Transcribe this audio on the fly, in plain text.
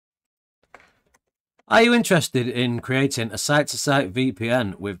Are you interested in creating a site-to-site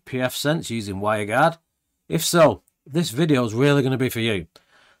VPN with pfSense using WireGuard? If so, this video is really going to be for you.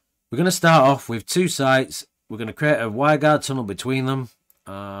 We're going to start off with two sites. We're going to create a WireGuard tunnel between them,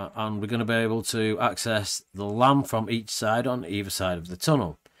 and we're going to be able to access the LAN from each side on either side of the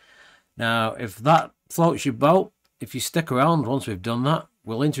tunnel. Now, if that floats your boat, if you stick around once we've done that,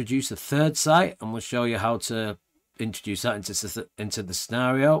 we'll introduce a third site and we'll show you how to introduce that into the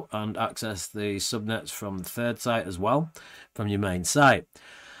scenario and access the subnets from the third site as well from your main site.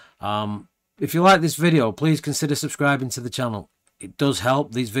 If you like this video, please consider subscribing to the channel. It does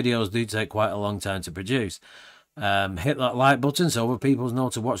help. These videos do take quite a long time to produce. Hit that like button so other people know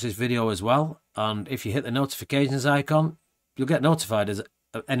to watch this video as well, and if you hit the notifications icon, you'll get notified as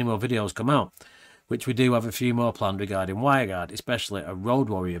any more videos come out, which we do have a few more planned regarding WireGuard, especially a Road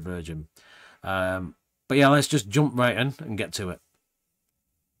Warrior version. But yeah, let's just jump right in and get to it.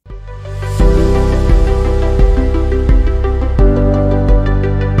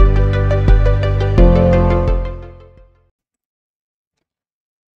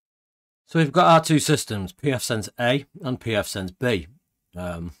 So we've got our two systems, pfSense A and pfSense B.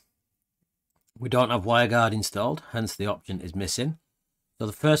 We don't have WireGuard installed, hence the option is missing. So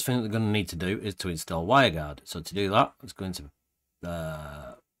the first thing that we're going to need to do is to install WireGuard. So to do that, let's go into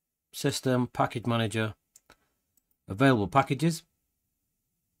System, Package Manager, Available Packages,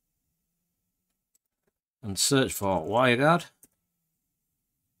 and search for WireGuard.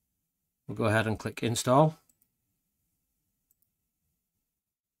 We'll go ahead and click Install.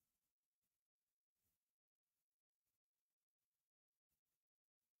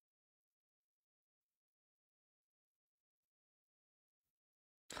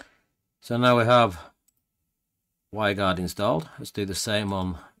 So now we have WireGuard installed. Let's do the same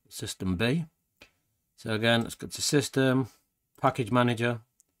on System B. So again, let's go to System, Package Manager.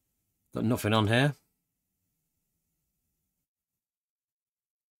 Got nothing on here.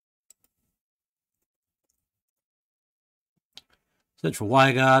 Search for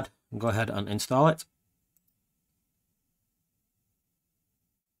WireGuard and go ahead and install it.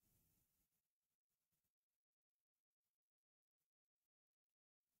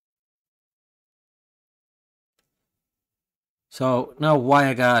 So now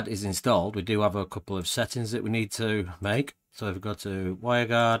WireGuard is installed, we do have a couple of settings that we need to make. So if we go to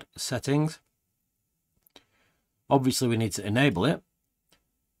WireGuard settings, obviously we need to enable it.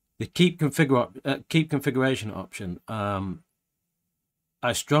 The keep configuration option,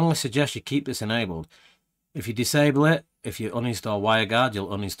 I strongly suggest you keep this enabled. If you disable it, if you uninstall WireGuard, you'll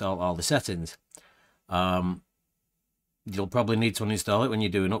uninstall all the settings. You'll probably need to uninstall it when you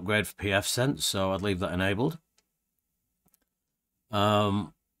do an upgrade for pfSense, so I'd leave that enabled. The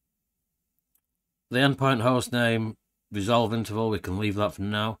endpoint host name, resolve interval, we can leave that for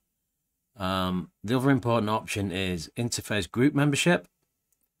now. The other important option is interface group membership.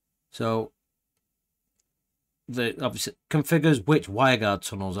 So obviously configures which WireGuard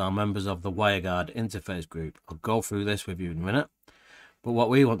tunnels are members of the WireGuard interface group. I'll go through this with you in a minute. But what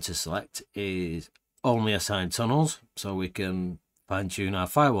we want to select is only assigned tunnels, so we can fine tune our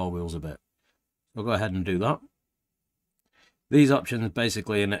firewall rules a bit. We'll go ahead and do that. These options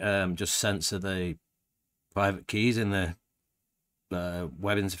basically just censor the private keys in the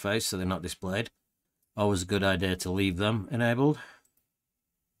web interface so they're not displayed. Always a good idea to leave them enabled.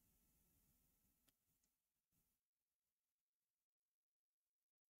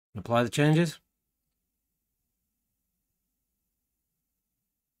 Apply the changes.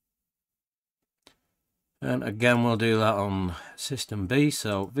 And again, we'll do that on System B.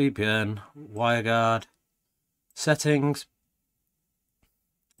 So VPN, WireGuard, Settings,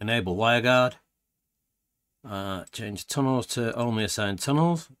 enable WireGuard, change tunnels to only assigned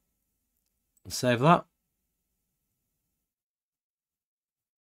tunnels, and save that.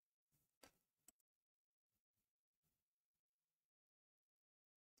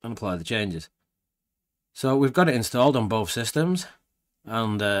 And apply the changes. So we've got it installed on both systems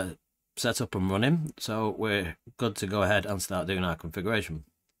and set up and running, so we're good to go ahead and start doing our configuration.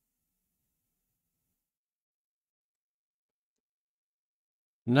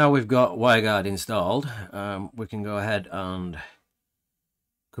 Now we've got WireGuard installed, we can go ahead and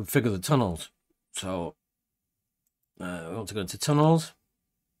configure the tunnels. So we want to go into tunnels,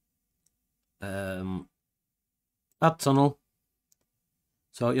 add tunnel.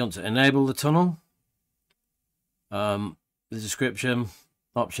 So you want to enable the tunnel. The description,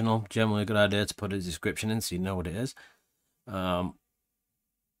 optional, generally a good idea to put a description in so you know what it is. The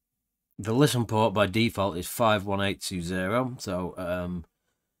listen port by default is 51820, so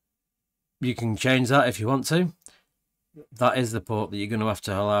you can change that if you want to. That is the port that you're going to have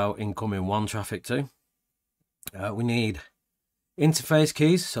to allow incoming WAN traffic to. We need interface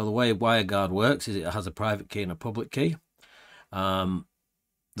keys. So the way WireGuard works is it has a private key and a public key. The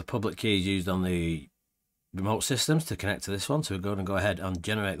public key is used on the remote systems to connect to this one, so we're going to go ahead and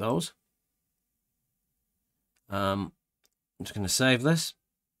generate those. I'm just going to save this,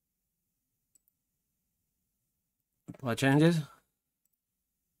 apply changes.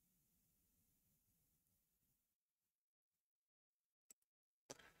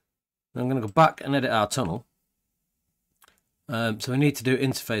 I'm going to go back and edit our tunnel. So we need to do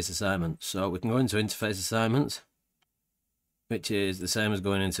interface assignments. So we can go into interface assignments, which is the same as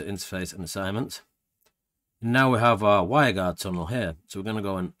going into interface and assignments. And now we have our WireGuard tunnel here. So we're going to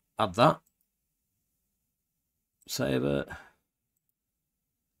go and add that. Save it.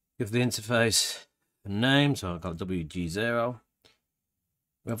 Give the interface a name. So I've got WG0.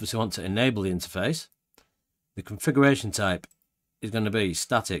 We obviously want to enable the interface. The configuration type is going to be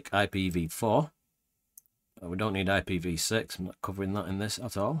static IPv4. We don't need IPv6. I'm not covering that in this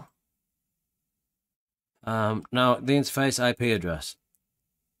at all. Now the interface IP address.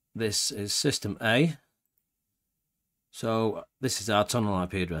 This is system A. So this is our tunnel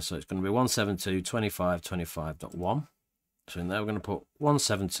IP address. So it's going to be 172.25.25.1. So in there we're going to put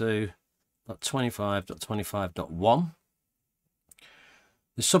 172.25.25.1.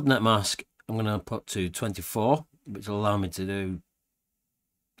 The subnet mask I'm going to put to 24, which will allow me to do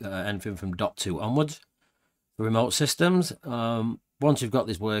anything from .2 onwards. For remote systems, once you've got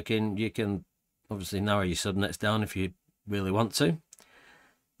this working, you can obviously narrow your subnets down if you really want to.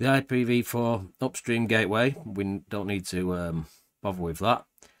 The IPv4 upstream gateway, we don't need to bother with that.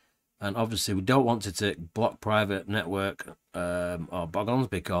 And obviously we don't want to block private network or bogons,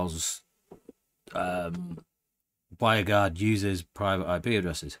 because WireGuard uses private IP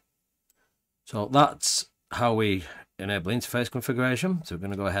addresses. So that's how we enable interface configuration. So we're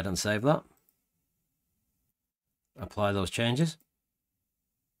going to go ahead and save that. Apply those changes.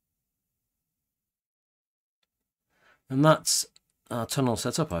 And that's our tunnel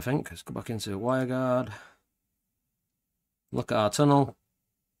set up, I think. Let's go back into WireGuard. Look at our tunnel.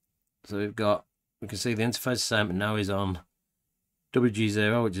 So we can see the interface assignment now is on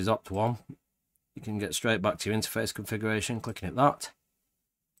WG0, which is opt1. You can get straight back to your interface configuration, clicking at that.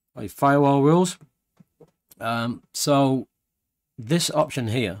 Your firewall rules. So this option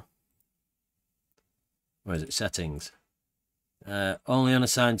here, where is it? Settings. Only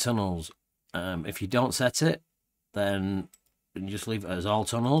unassigned tunnels. If you don't set it, then you just leave it as all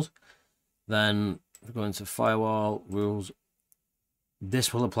tunnels. Then if we go into firewall rules,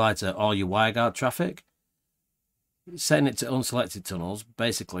 this will apply to all your WireGuard traffic. Setting it to unselected tunnels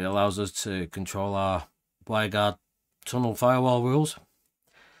basically allows us to control our WireGuard tunnel firewall rules.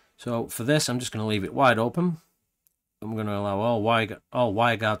 So for this, I'm just going to leave it wide open. I'm going to allow all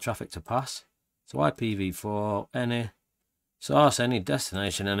WireGuard traffic to pass. So IPv4, any, source, any,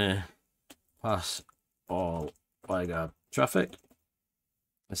 destination, any, pass all WireGuard traffic.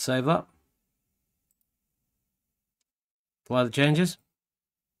 Let's save that. Apply the changes.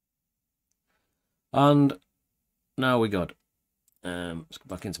 And now we're good. Let's go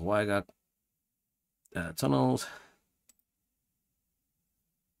back into WireGuard tunnels.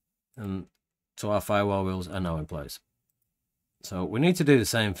 And so our firewall rules are now in place. So we need to do the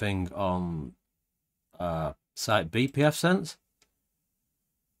same thing on site B pfSense.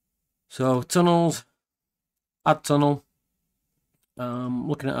 So tunnels, add tunnel.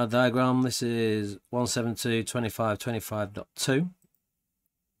 Looking at our diagram, this is 172.25.25.2.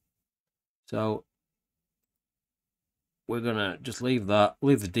 So we're gonna just leave that,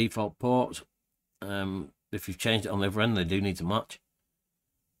 leave the default port. If you've changed it on the other end, they do need to match.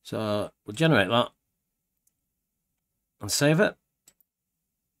 So we'll generate that and save it.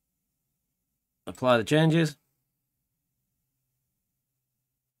 Apply the changes.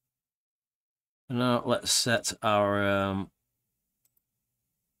 And now let's set our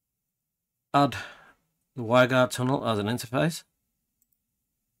add the WireGuard tunnel as an interface.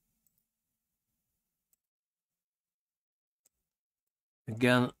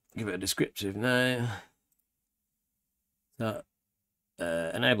 Again, give it a descriptive name. So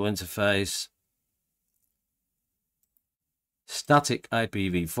enable interface, static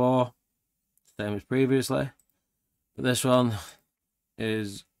IPv4, same as previously, but this one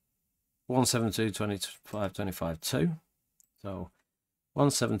is 172.25.25.2. So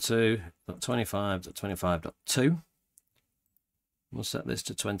 172.25.25.2. We'll set this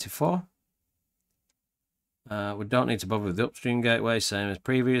to 24. We don't need to bother with the upstream gateway, same as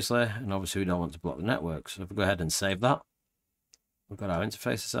previously, and obviously we don't want to block the network. So if we go ahead and save that, we've got our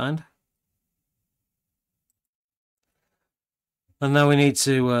interface assigned. And now we need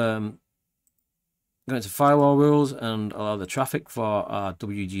to go into firewall rules and allow the traffic for our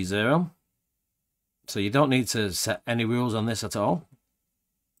WG0. So you don't need to set any rules on this at all.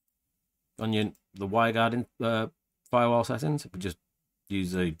 On the WireGuard firewall settings, we just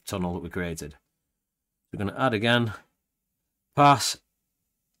use the tunnel that we created. We're going to add again, pass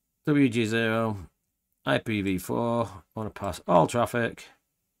WG0, IPv4, I want to pass all traffic,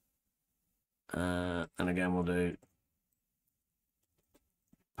 and again we'll do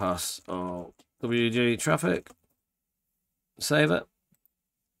pass all WG traffic, save it.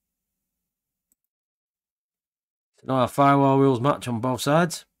 So now our firewall rules match on both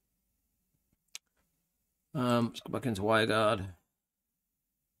sides. Let's go back into WireGuard.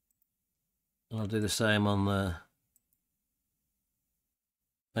 I'll do the same on the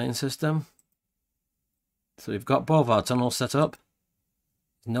main system. So we've got both our tunnels set up.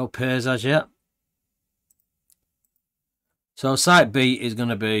 No pairs as yet. So site B is going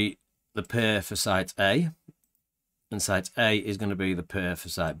to be the pair for site A, and site A is going to be the pair for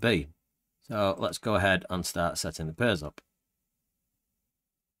site B. So let's go ahead and start setting the pairs up.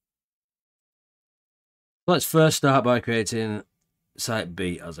 Let's first start by creating site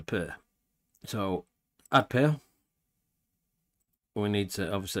B as a pair. So add pair. We need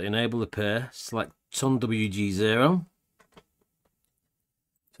to obviously enable the pair, select TUN WG0.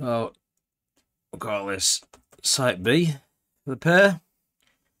 So we'll call this site B for the pair.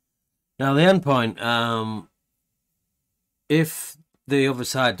 Now the endpoint, if the other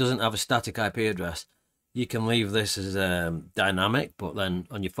side doesn't have a static IP address, you can leave this as dynamic, but then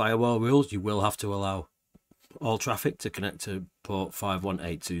on your firewall rules, you will have to allow all traffic to connect to port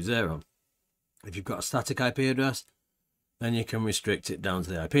 51820. If you've got a static IP address, then you can restrict it down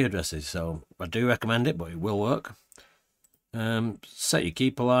to the IP addresses. So I do recommend it, but it will work. Set your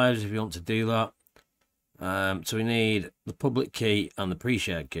keep alive if you want to do that. So we need the public key and the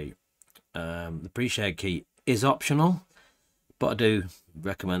pre-shared key. The pre-shared key is optional, but I do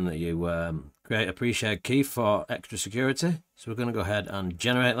recommend that you create a pre-shared key for extra security. So we're going to go ahead and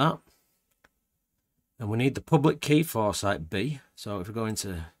generate that. And we need the public key for site B. So if we go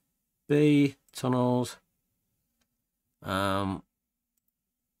into B, tunnels, the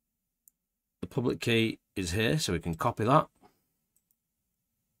public key is here, so we can copy that.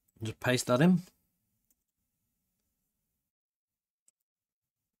 Just paste that in.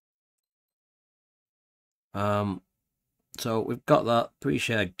 So we've got that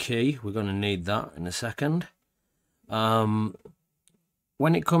pre-shared key. We're going to need that in a second. When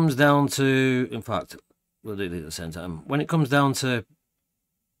it comes down to, in fact, we'll do these at the same time. When it comes down to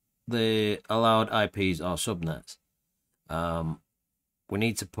the allowed IPs or subnets, we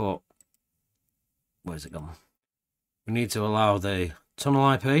need to put, where's it gone? We need to allow the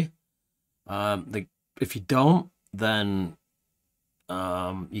tunnel IP. If you don't, then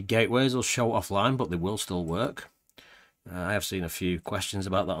your gateways will show offline, but they will still work. I have seen a few questions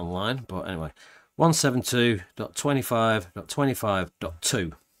about that online, but anyway,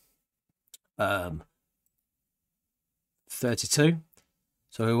 172.25.25.2, 32.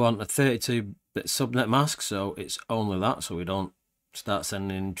 So we want a 32-bit subnet mask, so it's only that, so we don't start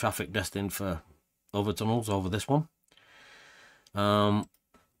sending traffic destined for other tunnels over this one.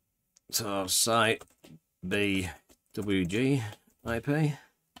 So site B WG IP, and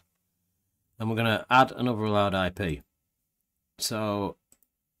we're going to add another allowed IP. So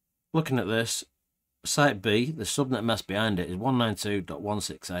looking at this, site B, the subnet mask behind it is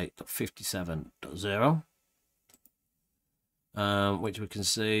 192.168.57.0, which we can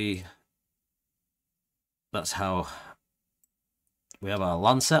see that's how we have our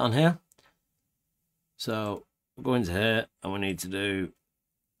LAN set on here. So we'll go into here and we need to do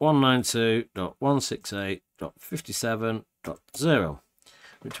 192.168.57.0,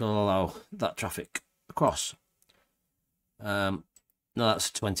 which will allow that traffic across. No, that's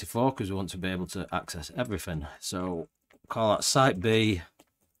 24 because we want to be able to access everything. So call that site B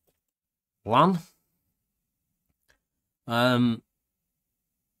LAN. So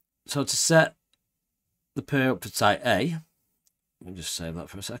to set the pair up for site A, let me just save that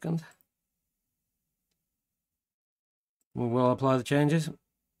for a second. We will apply the changes.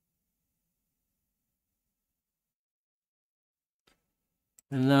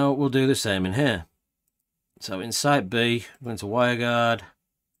 And now we'll do the same in here. So in site B, we're going to WireGuard,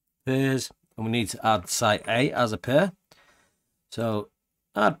 pairs, and we need to add site A as a pair. So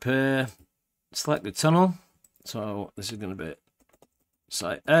add pair, select the tunnel. So this is going to be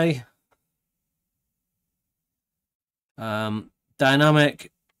site A.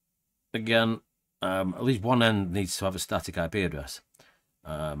 Dynamic, again, at least one end needs to have a static IP address.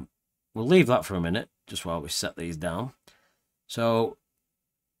 We'll leave that for a minute, just while we set these down. So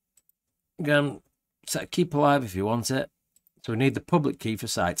again, set a keep alive if you want it. So we need the public key for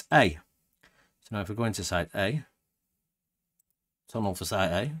site A. So now if we go into site A, tunnel for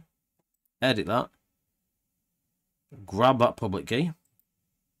site A, edit that, grab that public key,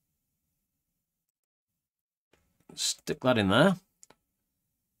 stick that in there.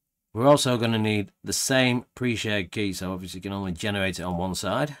 We're also going to need the same pre-shared key, so obviously you can only generate it on one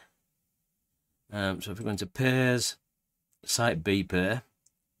side. So if we go into pairs, site B pair,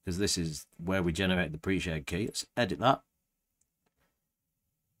 because this is where we generate the pre-shared key, let's edit that.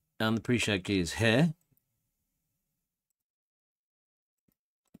 And the pre-shared key is here.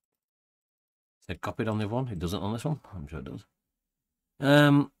 Is it copied on the other one? It doesn't on this one. I'm sure it does.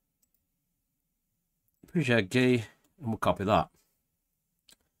 Pre-shared key, and we'll copy that.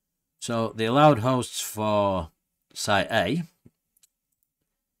 So the allowed hosts for site A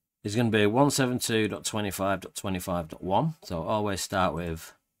is going to be 172.25.25.1. So always start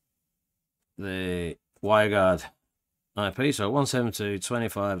with the WireGuard IP. So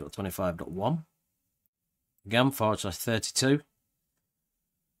 172.25.25.1. Again, /32.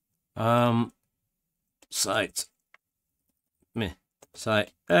 Site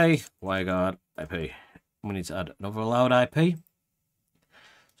A, WireGuard IP. We need to add another allowed IP.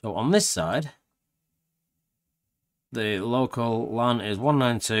 So on this side, the local LAN is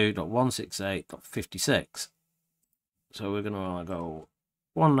 192.168.56. So we're going to go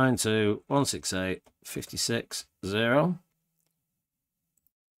 192.168.56.0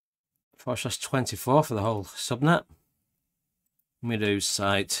 /24 for the whole subnet. We do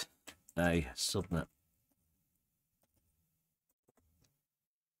site A subnet.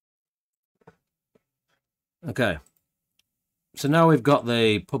 Okay. So now we've got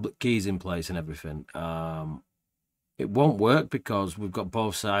the public keys in place and everything. It won't work because we've got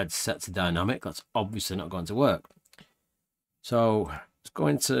both sides set to dynamic. That's obviously not going to work. So let's go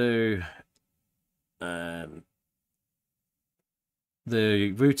into the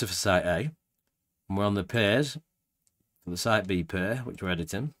router for site A. And we're on the pairs for the site B pair, which we're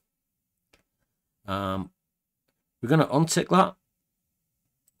editing. We're going to untick that.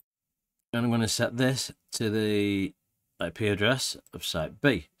 And I'm going to set this to the IP address of site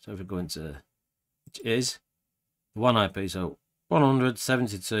B. So if we go into, which is one IP, so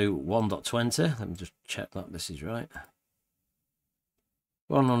 172.1.20. Let me just check that this is right.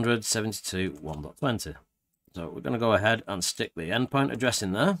 172.1.20. So we're going to go ahead and stick the endpoint address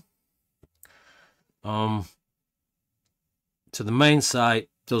in there. So the main site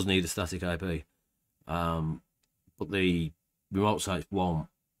does need a static IP, but the remote sites won't.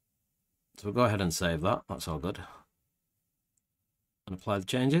 So we'll go ahead and save that. That's all good. And apply the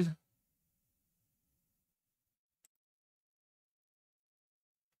changes.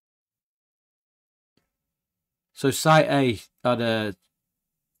 So site A had a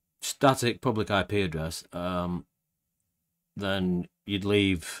static public IP address, then you'd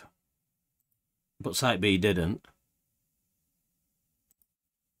leave, but site B didn't.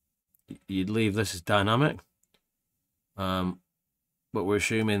 You'd leave this as dynamic, but we're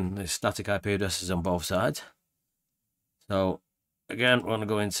assuming the static IP address is on both sides. So again, we're going to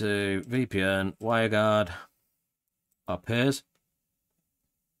go into VPN, WireGuard, our pairs.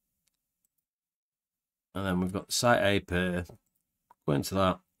 And then we've got the site A pair. Go into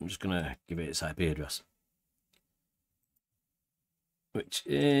that. I'm just going to give it its IP address, which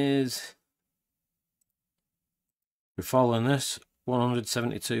is, we're following this,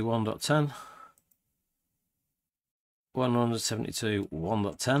 172.1.10.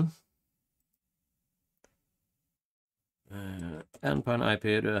 172.1.10. Endpoint IP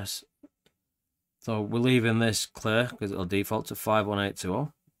address. So we're leaving this clear because it'll default to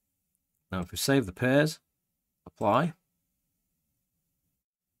 518.2.0. Now if we save the pairs, apply.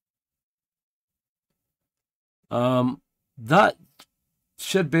 That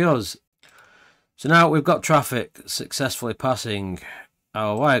should be us. So now we've got traffic successfully passing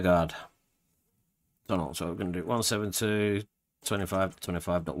our WireGuard tunnel. So we're going to do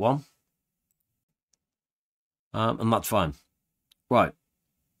 172.25.25.1. And that's fine. Right.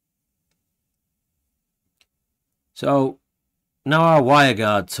 So now our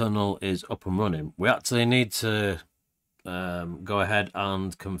WireGuard tunnel is up and running. We actually need to go ahead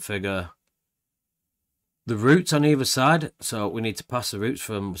and configure the routes on either side. So we need to pass the routes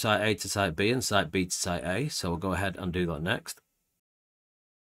from site A to site B and site B to site A. So we'll go ahead and do that next.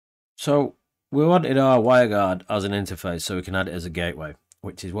 So we wanted our WireGuard as an interface so we can add it as a gateway,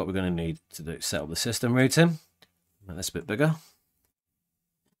 which is what we're going to need to do, set up the system routing. Make this a bit bigger.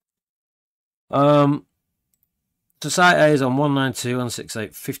 So site A is on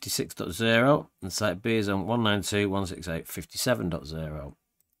 192.168.56.0 and site B is on 192.168.57.0.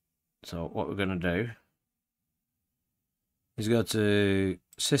 So what we're going to do is go to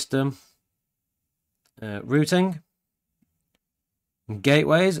System, Routing, and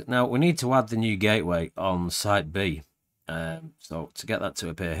Gateways. Now we need to add the new gateway on site B. So to get that to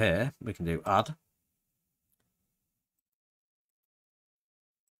appear here, we can do Add.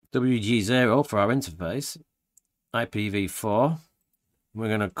 WG0 for our interface. IPv4. We're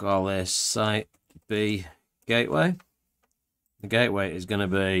going to call this Site B Gateway. The gateway is going to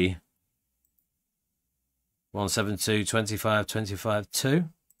be 172.25.25.2.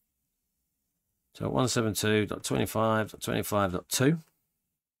 So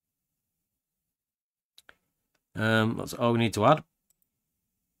 172.25.25.2. That's all we need to add.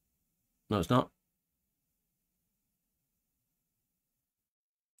 No, it's not.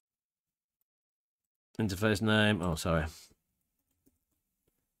 Interface name. Oh, sorry.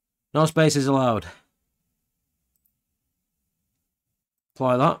 No spaces allowed.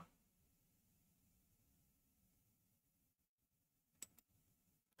 Apply that.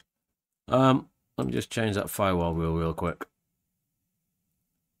 Let me just change that firewall rule real quick.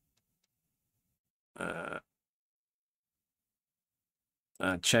 I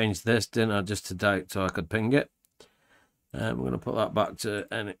changed this, didn't I, just to date so I could ping it. We're going to put that back to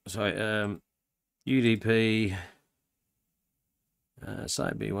UDP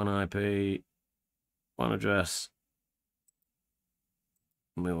site B, 1 IP, 1 address.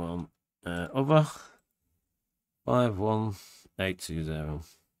 Move on. Other 51820.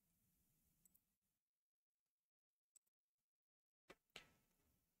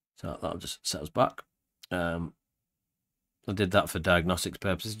 So that'll just set us back. I did that for diagnostics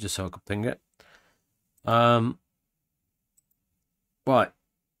purposes, just so I could ping it. Right.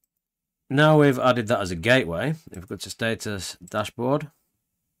 Now we've added that as a gateway. If we go to status dashboard,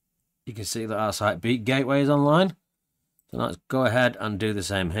 you can see that our site B gateway is online. So let's go ahead and do the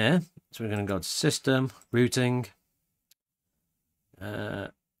same here. So we're going to go to System, Routing.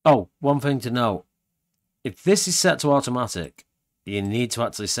 Oh, one thing to know. If this is set to automatic, you need to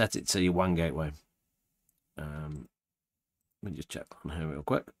actually set it to your WAN gateway. Let me just check on here real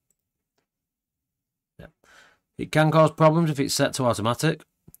quick. Yeah. It can cause problems if it's set to automatic.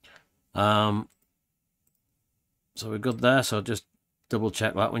 So we're good there. So just double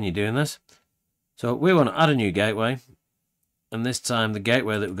check that when you're doing this. So we want to add a new gateway. And this time the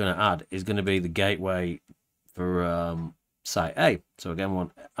gateway that we're going to add is going to be the gateway for site A. So again, we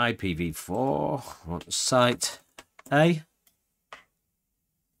want IPv4, we want site A.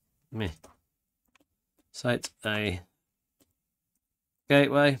 Site A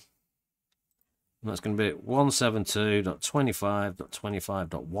gateway. And that's going to be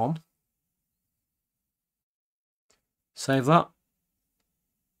 172.25.25.1. Save that.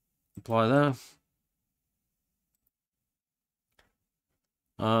 Apply there.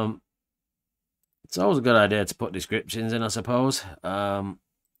 It's always a good idea to put descriptions in, I suppose. So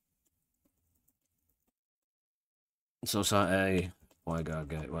site A, WireGuard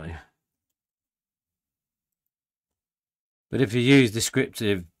gateway. But if you use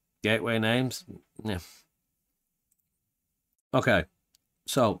descriptive gateway names, yeah. Okay,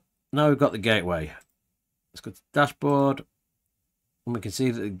 so now we've got the gateway. Let's go to dashboard, and we can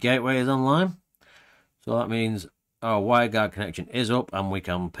see that the gateway is online. So that means our WireGuard connection is up, and we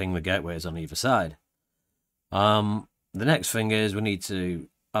can ping the gateways on either side. The next thing is we need to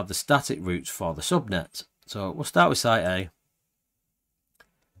have the static routes for the subnets. So we'll start with site A.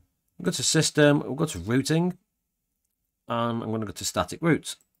 We'll go to System, we'll go to Routing, and I'm going to go to static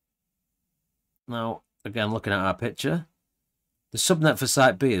routes. Now, again, looking at our picture, the subnet for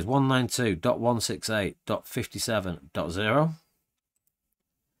site B is 192.168.57.0.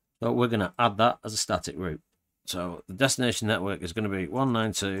 So we're going to add that as a static route. So the destination network is going to be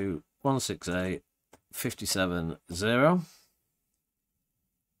 192.168.57.0.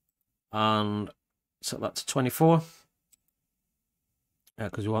 And set that to 24.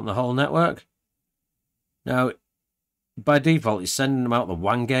 Because we want the whole network. Now, by default, it's sending them out the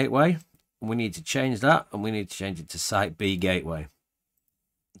WAN gateway. We need to change that, and we need to change it to site B gateway.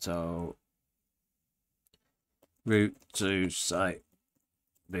 So, route to site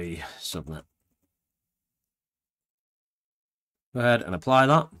B subnet. Go ahead and apply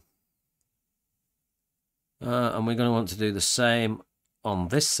that. And we're going to want to do the same on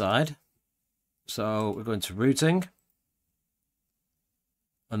this side. So we're going to routing.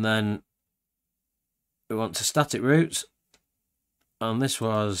 And then we want to static routes. And this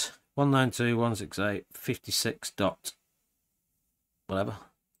was 192.168.56 dot whatever.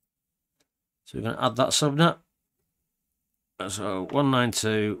 So we're going to add that subnet. So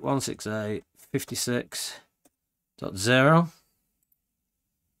 192.168.56.0.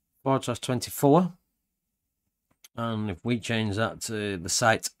 /24. And if we change that to the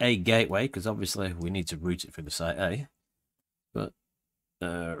site A gateway, because obviously we need to route it through the site A, but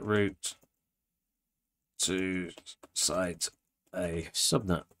route to site A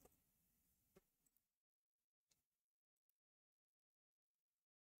subnet.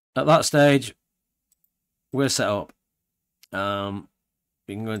 At that stage, we're set up. You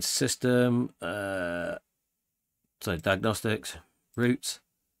can go into system, diagnostics, routes.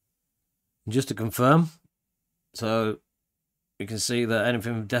 And just to confirm, so you can see that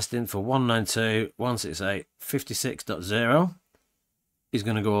anything destined for 192.168.56.0 is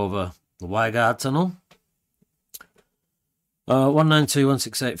going to go over the WireGuard tunnel.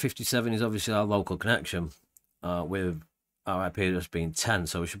 192.168.57 is obviously our local connection, with our IP address being 10,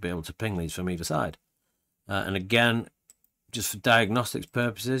 so we should be able to ping these from either side. And again, just for diagnostics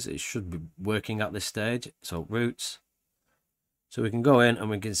purposes, it should be working at this stage. So routes. So we can go in and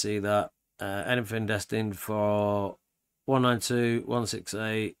we can see that anything destined for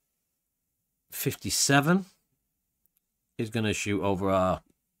 192.168.57 is going to shoot over our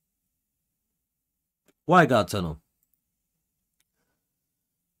WireGuard tunnel.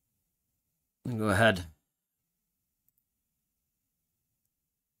 And go ahead.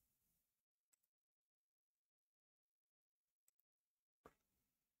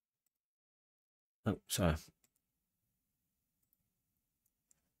 Oh, sorry.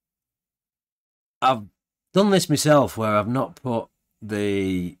 I've done this myself where I've not put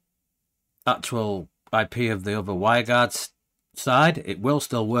the actual IP of the other WireGuard side. It will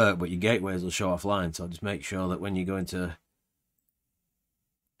still work, but your gateways will show offline. So just make sure that when you go into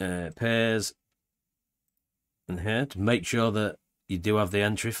pairs and here, to make sure that you do have the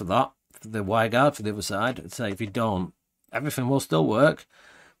entry for that, for the WireGuard for the other side. I'd say if you don't, everything will still work.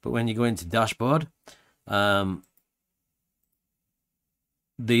 But when you go into dashboard,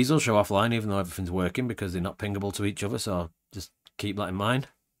 these will show offline even though everything's working because they're not pingable to each other. So just keep that in mind.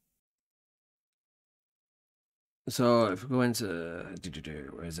 So if we go into,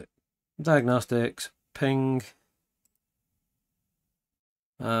 where is it? Diagnostics, ping.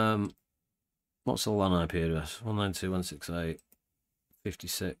 What's the LAN IP address?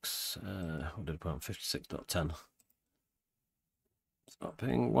 192.168.56. What did I put on? 56.10. So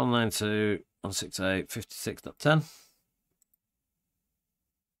ping 192.168.56.10.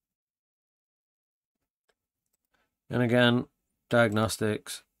 And again,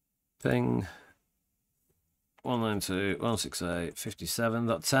 diagnostics, ping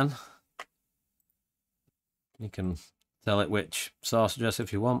 192.168.57.10. You can tell it which source address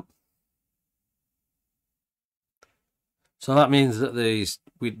if you want. So that means that this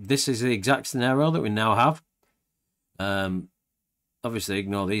is the exact scenario that we now have. Obviously,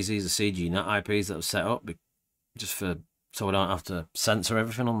 ignore these. These are CGNet IPs that I've set up just so we don't have to censor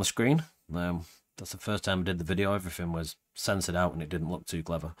everything on the screen. That's the first time I did the video. Everything was censored out and it didn't look too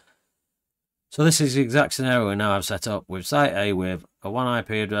clever. So this is the exact scenario we now have set up with site A with a one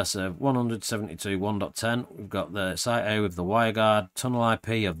IP address of 172.1.10. We've got the site A with the WireGuard tunnel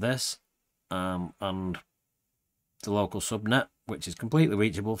IP of this, and the local subnet, which is completely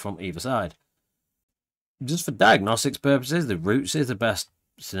reachable from either side. Just for diagnostics purposes, the routes is the best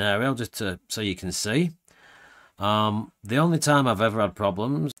scenario, just so you can see. The only time I've ever had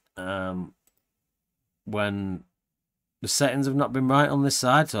problems when the settings have not been right on this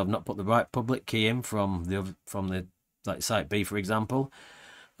side, so I've not put the right public key in from the like site B, for example,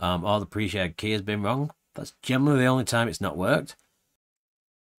 or the pre-shared key has been wrong. That's generally the only time it's not worked.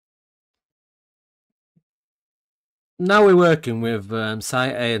 Now we're working with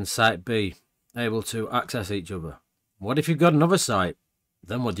site A and site B able to access each other. What if you've got another site?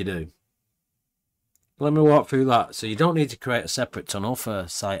 Then what do you do? Let me walk through that. So you don't need to create a separate tunnel for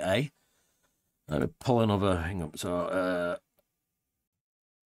site A. Let me pull another, hang on, so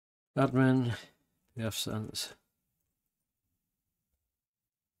admin, pfSense.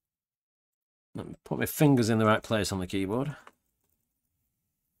 Let me put my fingers in the right place on the keyboard.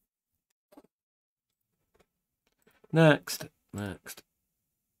 Next. So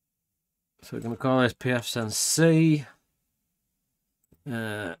we're going to call this pfSense C.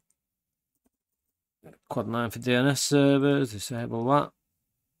 Quad 9 for DNS servers, disable that.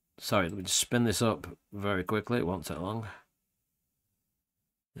 Sorry, let me just spin this up very quickly, it won't take long.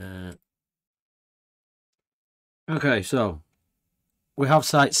 Okay, so we have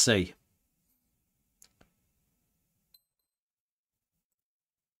site C.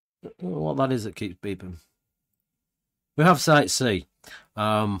 I don't know what that is that keeps beeping. We have site C.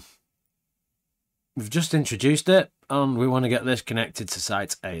 We've just introduced it and we want to get this connected to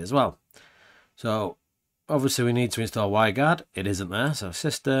site A as well. So obviously we need to install WireGuard. It isn't there, so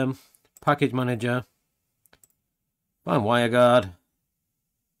System, Package Manager, find WireGuard.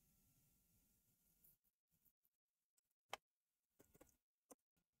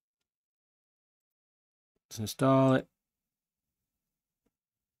 Let's install it.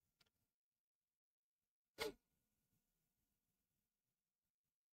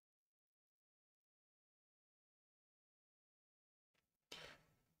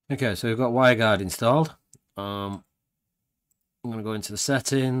 Okay, so we've got WireGuard installed. I'm going to go into the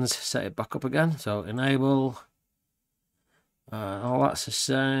settings, set it back up again. So enable, all that's the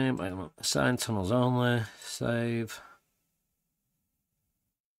same. Assign tunnels only, save.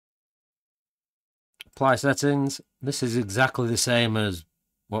 Apply settings. This is exactly the same as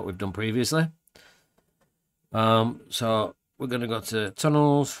what we've done previously. So we're going to go to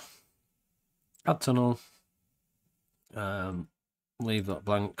tunnels, add tunnel, leave that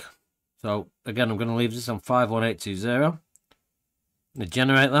blank. So again, I'm going to leave this on 51820. I'm going to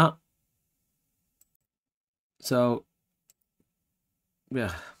generate that. So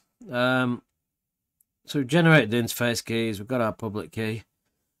yeah, so we've generated the interface keys. We've got our public key.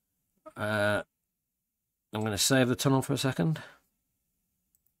 I'm going to save the tunnel for a second.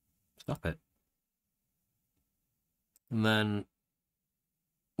 Stop it. And then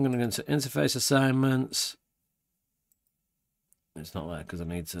I'm going to go into interface assignments. It's not there because I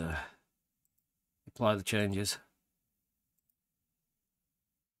need to apply the changes.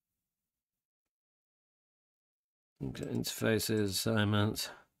 Interfaces, assignments.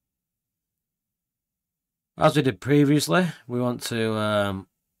 As we did previously, we want to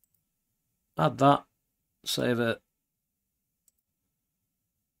add that, save it,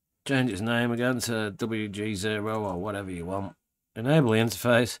 change its name again to WG0 or whatever you want. Enable the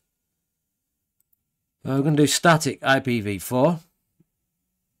interface. We're going to do static IPv4,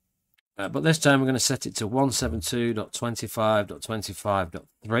 but this time we're going to set it to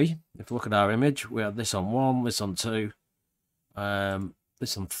 172.25.25.3. If you look at our image, we have this on 1, this on 2,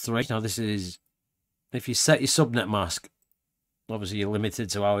 this on 3. Now this is, if you set your subnet mask, obviously you're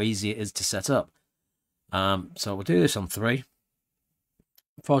limited to how easy it is to set up. So we'll do this on 3,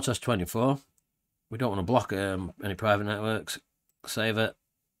 4/24. We don't want to block any private networks. Save it,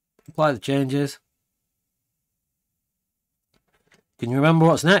 apply the changes. Can you remember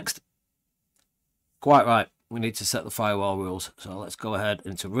what's next? Quite right. We need to set the firewall rules. So let's go ahead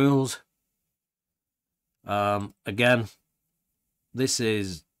into rules. Again, this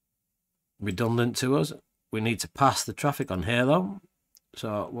is redundant to us. We need to pass the traffic on here though.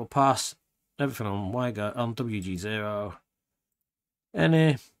 So we'll pass everything on WireGuard on WG0.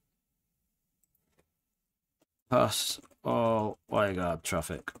 Any pass all WireGuard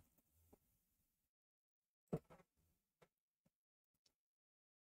traffic.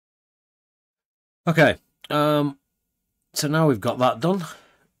 Okay, so now we've got that done.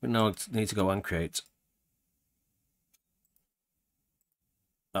 We now need to go and create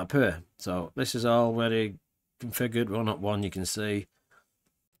up here. So this is already configured. Run up one, you can see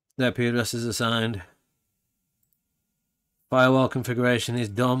the IP address is assigned. Firewall configuration is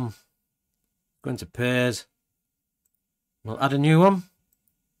done. Go into peers. We'll add a new one.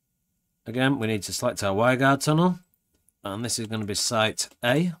 Again, we need to select our WireGuard tunnel, and this is going to be site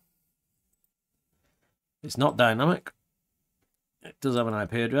A. It's not dynamic. It does have an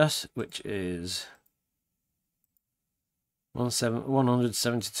IP address, which is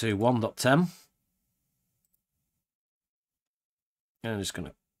 172.1.10. And I'm just going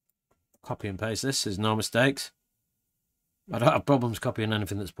to copy and paste this. There's no mistakes. I don't have problems copying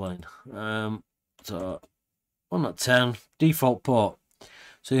anything that's plain. So 1.10 default port.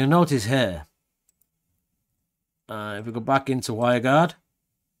 So you'll notice here, if we go back into WireGuard,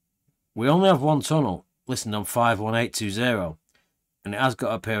 we only have one tunnel listed on 51820, and it has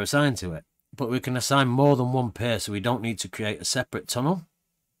got a pair assigned to it. But we can assign more than one pair, so we don't need to create a separate tunnel.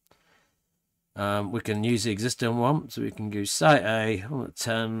 We can use the existing one, so we can use site A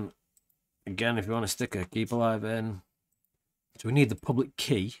 110. Again, if you want to stick a keep alive in, so we need the public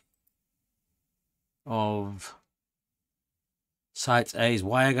key of site A's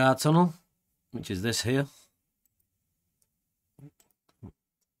WireGuard tunnel, which is this here.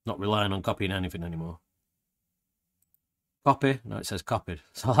 Not relying on copying anything anymore. Copy. No, it says copied.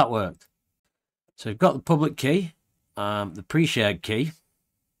 So that worked. So we've got the public key, the pre-shared key.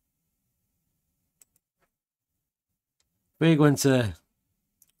 We're going to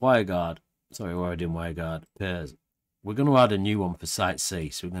WireGuard. Sorry, we're already in WireGuard. Pairs. We're going to add a new one for site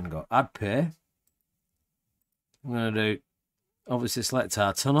C. So we're going to go add pair. I'm going to do, obviously select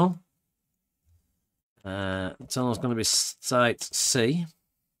our tunnel. The tunnel is going to be site C.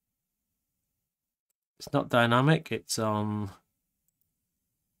 It's not dynamic. It's on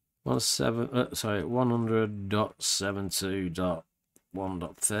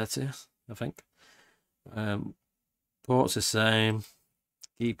 100.72.1.30, I think. Ports the same.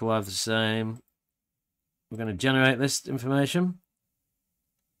 Keep alive the same. We're going to generate this information,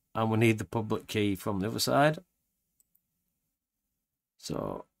 and we need the public key from the other side.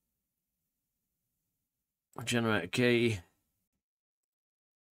 So we'll generate a key.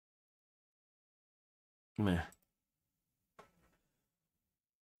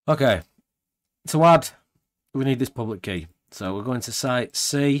 Okay, to add, we need this public key. So we're going to site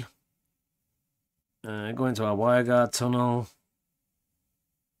C, go into our WireGuard tunnel.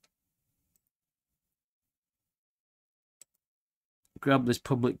 Grab this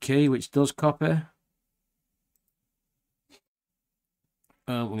public key, which does copy.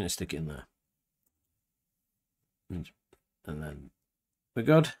 We're going to stick it in there. And then we're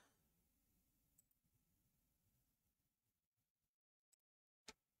good.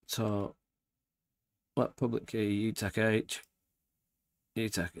 So, what public key? UTAC H.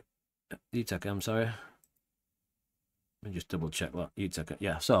 UTAC M, sorry. Let me just double check that. UTAC,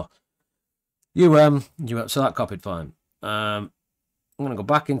 yeah. So, so that copied fine. I'm going to go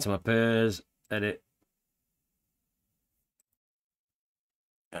back into my pairs, edit.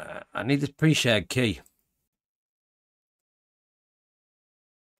 I need this pre-shared key.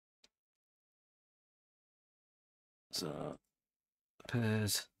 So,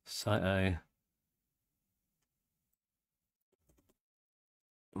 pairs, site A.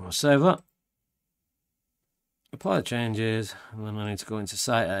 We'll save that. Apply the changes, and then I need to go into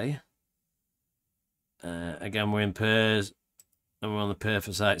site A. Again, we're in pairs, and we're on the pair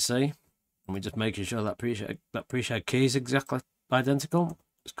for site C. And we're just making sure that pre-shared key is exactly identical.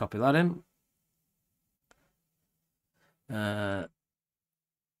 Just copy that in.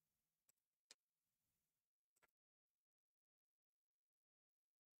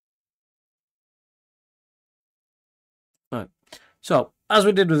 Right. So, as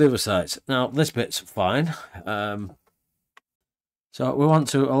we did with the other sites, now this bit's fine. So we want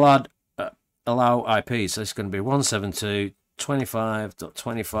to allow IP. So it's going to be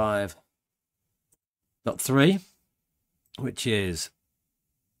 172.25.25.3, which is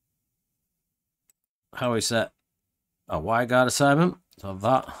how we set a WireGuard assignment. So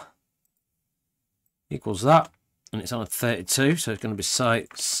that equals that, and it's on a 32, so it's going to be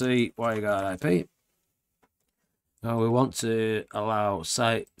site C WireGuard IP. Now we want to allow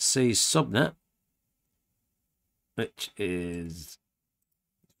site C subnet, which is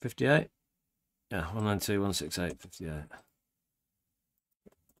 58. Yeah, 192.168.58.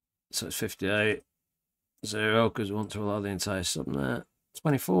 So it's 58.0 because we want to allow the entire subnet.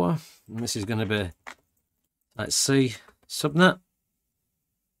 24, and this is going to be site C subnet.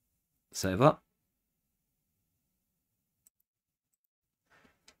 Save that.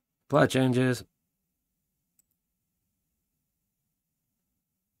 Apply changes.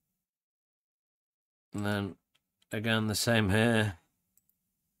 And then again the same here.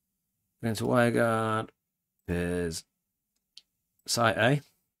 Going to WireGuard, here's site A.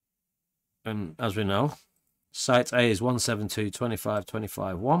 And as we know, site A is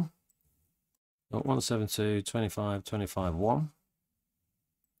 172.25.25.1. 172.25.25.1.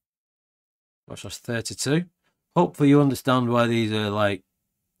 Which was 32. Hopefully you understand why these are like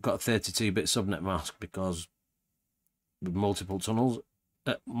got a 32-bit subnet mask, because with multiple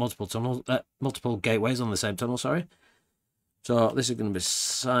gateways on the same tunnel, sorry. So this is going to be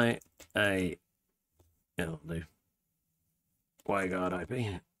site A. Yeah, it'll do. WireGuard IP.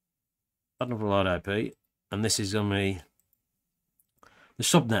 Add another load IP. And this is going to be the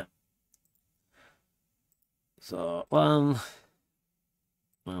subnet. So I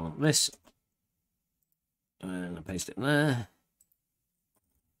want this. And I paste it in there.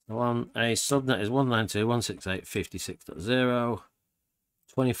 So a subnet is 192.168.56.0.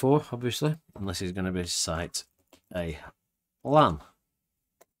 24, obviously. And this is going to be site A LAN.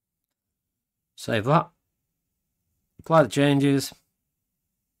 Save that. Apply the changes.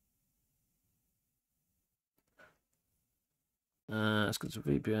 Let's go to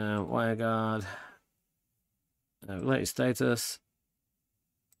VPN, WireGuard. Related status.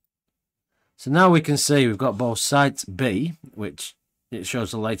 So now we can see we've got both site B, which it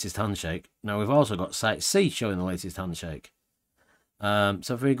shows the latest handshake. Now we've also got site C showing the latest handshake. So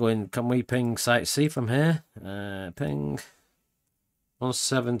if we go in, can we ping site C from here? Ping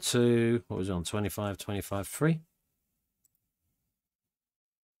 172, what was it on, 25.25.3?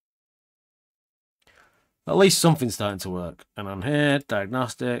 At least something's starting to work. And on here,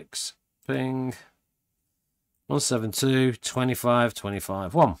 diagnostics, ping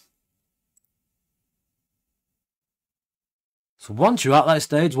 172.25.25.1. So once you're at that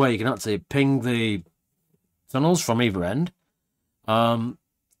stage where you can actually ping the tunnels from either end, do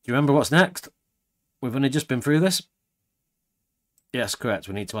you remember what's next? We've only just been through this. Yes, correct.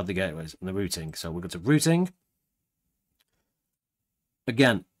 We need to add the gateways and the routing. So we'll go to routing.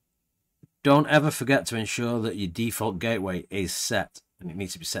 Again, don't ever forget to ensure that your default gateway is set, and it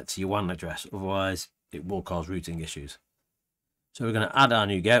needs to be set to your WAN address. Otherwise, it will cause routing issues. So we're going to add our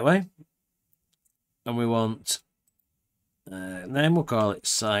new gateway, and we want name. We'll call it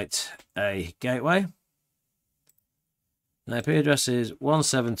Site A Gateway. The IP address is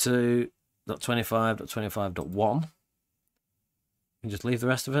 172.25.25.1. You can just leave the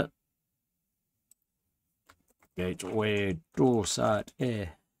rest of it. Gateway door Site A.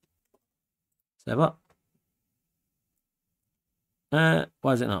 Save up. Why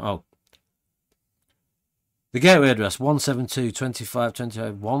is it not? Oh. The gateway address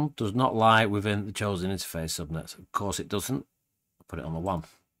 172.25.25.1 does not lie within the chosen interface subnet. Of course it doesn't. I'll put it on the 1.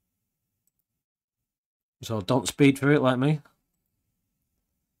 So don't speed through it like me.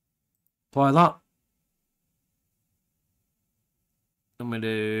 Apply that. And we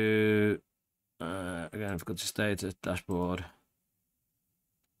do again, if we go to status dashboard.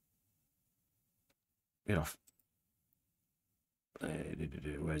 Get off.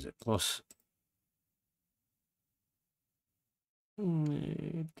 Where is it? Plus.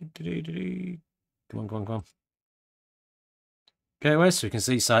 Come on. Gateways, so you can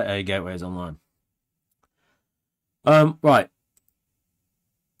see Site A gateways online. Right.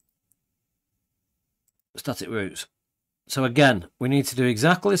 Static routes. So again, we need to do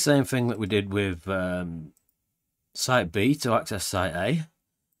exactly the same thing that we did with Site B to access Site A.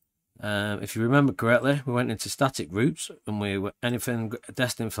 If you remember correctly, we went into static routes and we were anything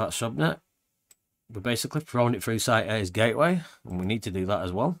destined for that subnet. We're basically throwing it through Site A's gateway, and we need to do that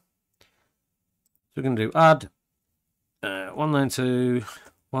as well. So we're going to do add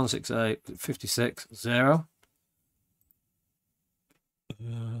 192.168.56.0.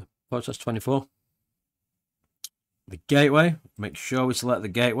 Process 24. The gateway, make sure we select the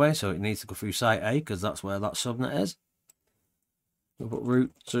gateway, so it needs to go through Site A because that's where that subnet is. We'll put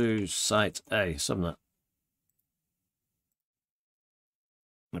route to Site A subnet.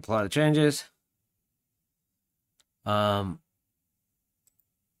 Apply the changes. And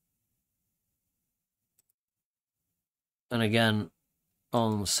again,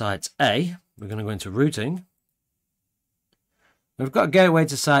 on Site A, we're going to go into routing. We've got a gateway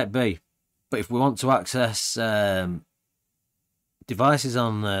to Site B, but if we want to access devices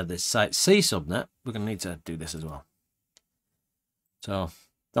on the Site C subnet, we're going to need to do this as well. So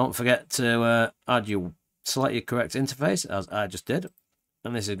don't forget to select your correct interface, as I just did.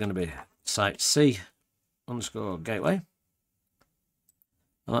 And this is going to be Site C _ gateway.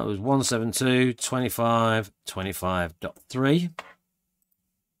 And that was 172.25.25.3,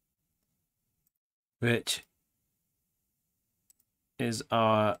 which is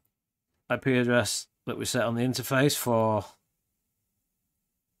our IP address that we set on the interface for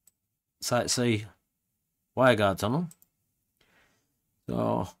Site C WireGuard tunnel.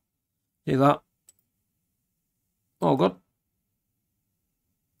 So, do that. All good.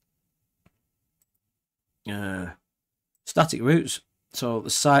 Static routes. So the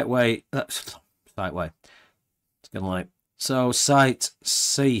site way. It's gonna like. So Site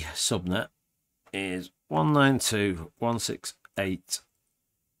C subnet is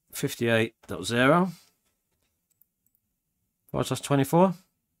 192.168.58.0. Process 24.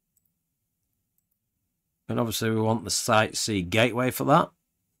 And obviously we want the Site C gateway for that.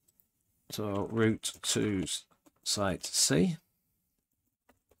 So route to Site C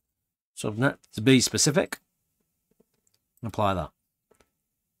subnet to be specific. And apply that.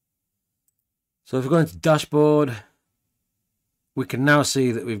 So if we go into dashboard, we can now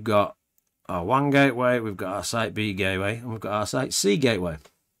see that we've got our WAN gateway, we've got our Site B gateway, and we've got our Site C gateway.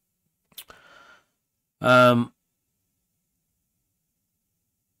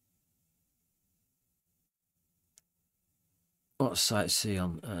 What's Site C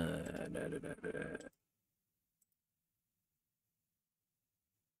on?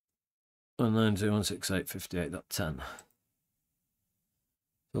 192.168.58.10.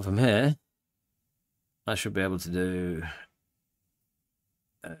 So from here, I should be able to do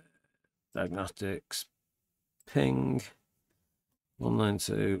diagnostics ping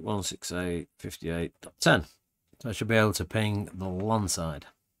 192.168.58.10. So I should be able to ping the LAN side.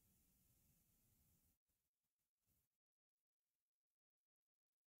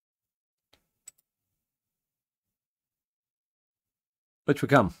 Which we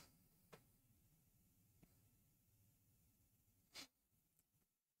can.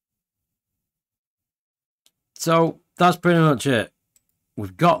 So that's pretty much it.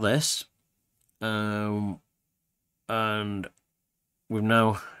 We've got this, and we've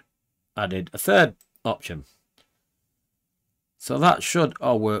now added a third option. So that should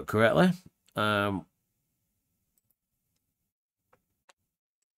all work correctly. The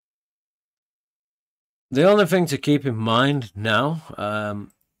only thing to keep in mind now,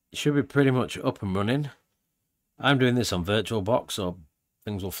 it should be pretty much up and running. I'm doing this on VirtualBox, so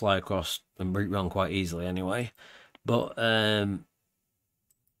things will fly across and root around quite easily anyway. But the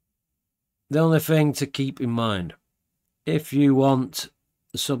only thing to keep in mind, if you want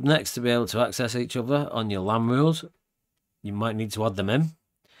the subnets to be able to access each other on your LAN rules, you might need to add them in.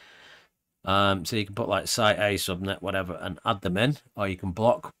 So you can put like site A subnet, whatever, and add them in, or you can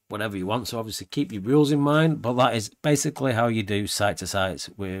block whatever you want. So obviously keep your rules in mind, but that is basically how you do site to sites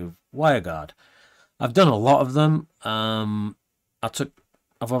with WireGuard. I've done a lot of them. I've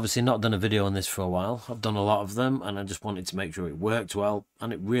obviously not done a video on this for a while. I've done a lot of them, and I just wanted to make sure it worked well,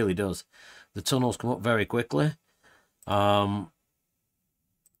 and it really does. The tunnels come up very quickly. And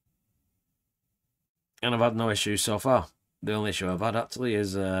I've had no issues so far. The only issue I've had actually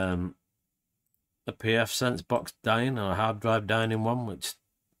is a pfSense box dying, or a hard drive dying in one, which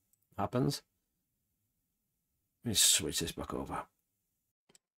happens. Let me switch this back over.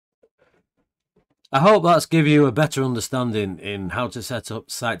 I hope that's give you a better understanding in how to set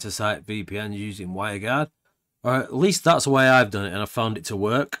up site-to-site VPNs using WireGuard. Or at least that's the way I've done it, and I've found it to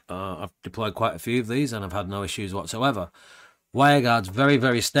work. I've deployed quite a few of these, and I've had no issues whatsoever. WireGuard's very,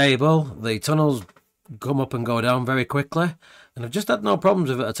 very stable. The tunnels come up and go down very quickly, and I've just had no problems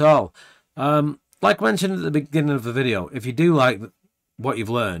with it at all. Like mentioned at the beginning of the video, if you do like what you've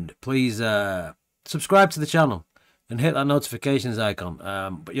learned, please subscribe to the channel and hit that notifications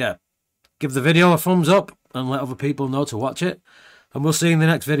icon. But yeah, give the video a thumbs up and let other people know to watch it, and we'll see you in the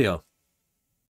next video.